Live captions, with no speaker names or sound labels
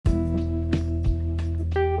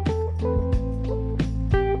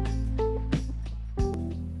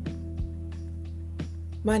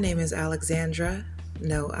My name is Alexandra,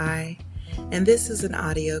 and this is an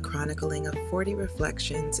audio chronicling of 40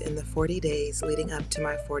 reflections in the 40 days leading up to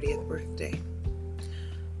my 40th birthday.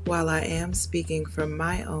 While I am speaking from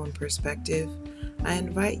my own perspective, I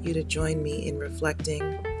invite you to join me in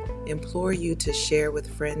reflecting, implore you to share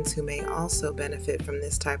with friends who may also benefit from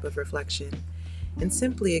this type of reflection, and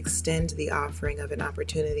simply extend the offering of an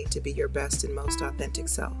opportunity to be your best and most authentic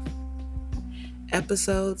self.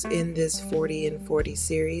 Episodes in this 40 and 40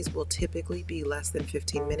 series will typically be less than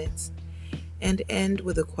 15 minutes and end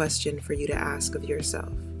with a question for you to ask of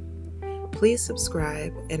yourself. Please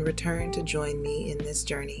subscribe and return to join me in this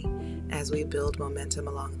journey as we build momentum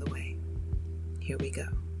along the way. Here we go.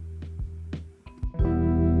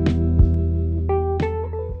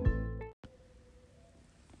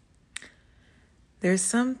 There's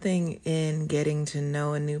something in getting to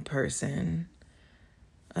know a new person,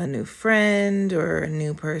 a new friend, or a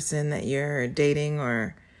new person that you're dating,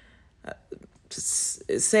 or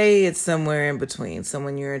say it's somewhere in between,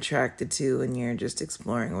 someone you're attracted to and you're just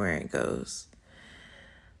exploring where it goes.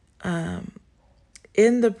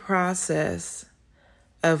 In the process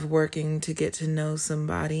of working to get to know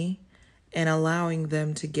somebody and allowing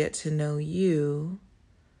them to get to know you,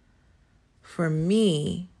 for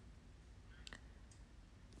me,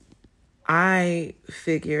 I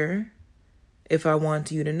figure if I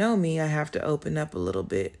want you to know me, I have to open up a little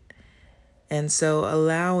bit. And so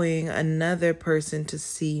allowing another person to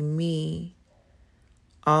see me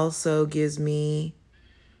also gives me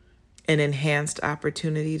an enhanced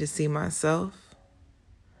opportunity to see myself.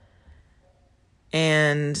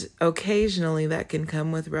 And occasionally that can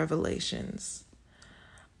come with revelations.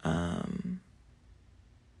 And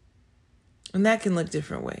that can look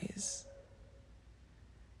different ways.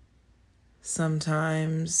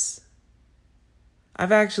 Sometimes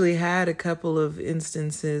I've actually had a couple of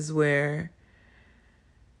instances where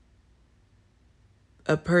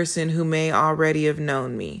a person who may already have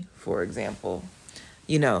known me, for example,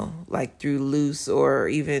 like through loose or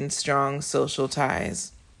even strong social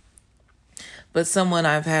ties, but someone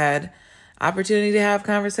I've had opportunity to have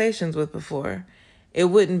conversations with before, it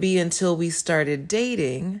wouldn't be until we started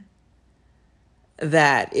dating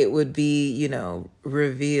that it would be,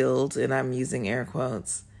 revealed, and I'm using air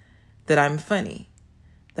quotes, that I'm funny.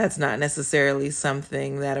 That's not necessarily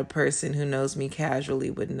something that a person who knows me casually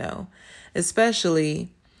would know,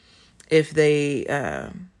 especially if they,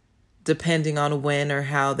 depending on when or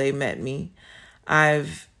how they met me.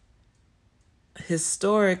 I've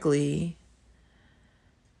historically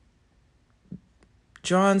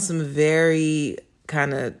drawn some very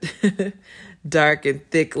kind of dark and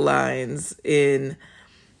thick lines in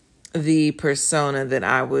the persona that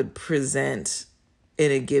I would present in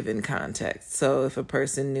a given context. So if a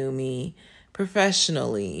person knew me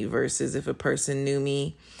professionally versus if a person knew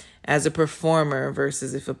me as a performer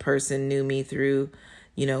versus if a person knew me through,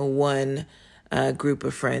 one group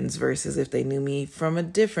of friends versus if they knew me from a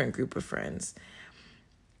different group of friends.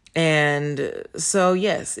 And so,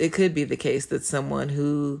 yes, it could be the case that someone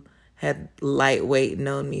who had lightweight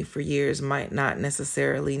known me for years might not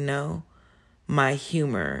necessarily know my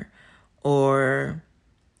humor or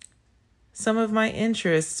some of my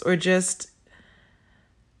interests, or just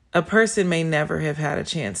a person may never have had a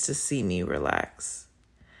chance to see me relax.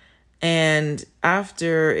 And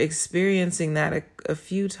after experiencing that a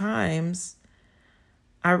few times,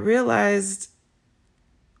 I realized,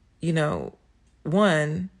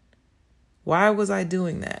 one, why was I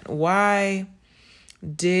doing that? Why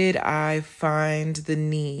did I find the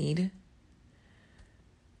need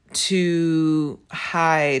to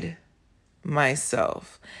hide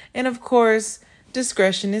myself? And of course,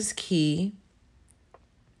 discretion is key,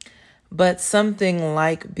 but something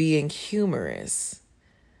like being humorous,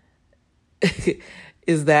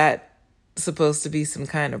 is that supposed to be some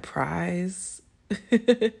kind of prize?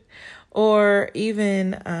 Or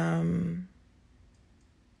even,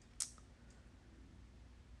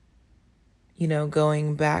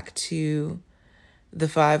 going back to the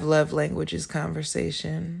 5 love languages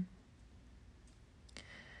conversation.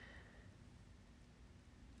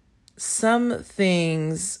 Some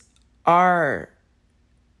things are,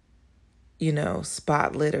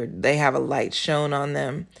 spotlit, or they have a light shown on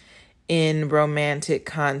them in romantic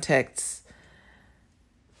contexts,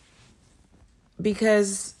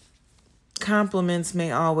 because compliments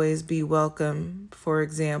may always be welcome, for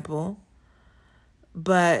example,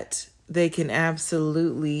 but they can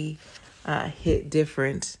absolutely hit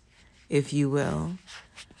different, if you will,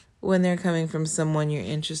 when they're coming from someone you're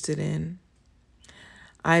interested in.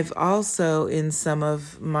 I've also, in some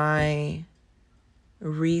of my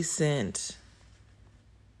recent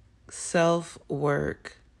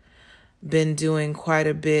self-work, been doing quite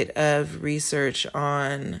a bit of research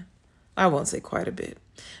on, I won't say quite a bit,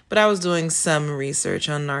 but I was doing some research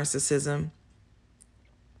on narcissism.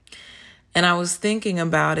 And I was thinking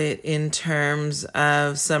about it in terms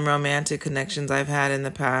of some romantic connections I've had in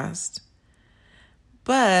the past.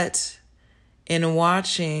 But in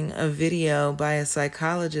watching a video by a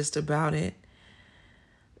psychologist about it,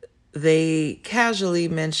 they casually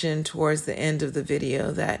mentioned towards the end of the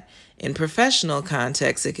video that in professional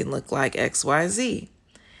context, it can look like XYZ.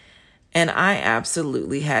 And I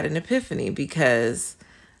absolutely had an epiphany because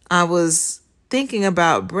I was thinking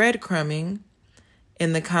about breadcrumbing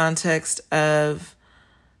in the context of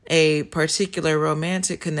a particular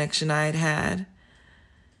romantic connection I had had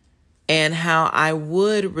and how I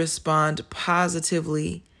would respond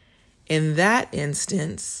positively in that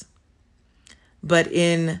instance. But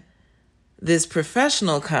in this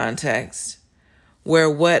professional context, where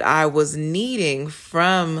what I was needing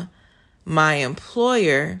from my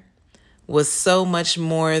employer was so much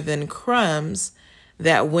more than crumbs,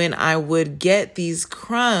 that when I would get these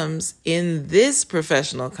crumbs in this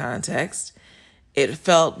professional context, it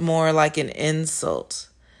felt more like an insult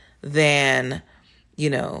than,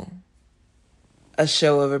 a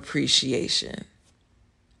show of appreciation.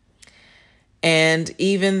 And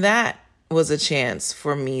even that was a chance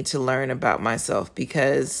for me to learn about myself,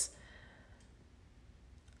 because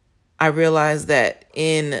I realized that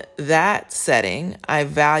in that setting, I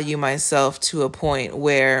value myself to a point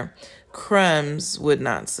where crumbs would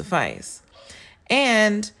not suffice.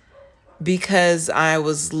 And because I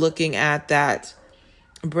was looking at that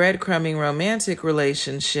breadcrumbing romantic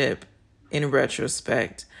relationship in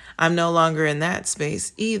retrospect, I'm no longer in that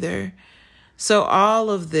space either. So all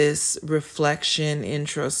of this reflection,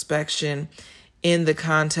 introspection in the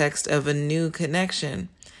context of a new connection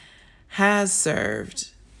has served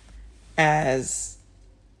as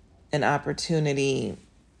an opportunity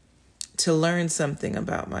to learn something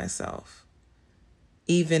about myself,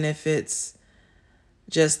 even if it's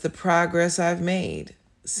just the progress I've made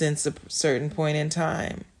since a certain point in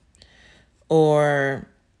time, or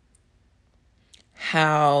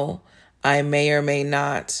how I may or may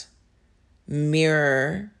not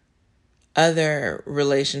mirror other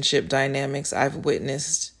relationship dynamics I've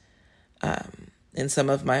witnessed in some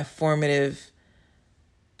of my formative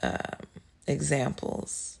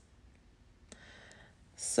examples.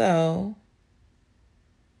 So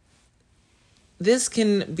this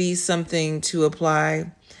can be something to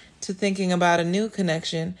apply to thinking about a new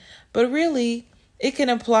connection, but really it can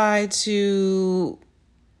apply to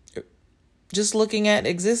just looking at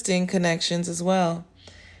existing connections as well.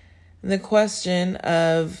 The question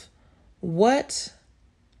of, what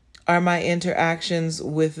are my interactions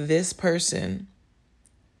with this person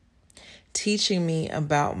teaching me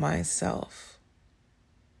about myself?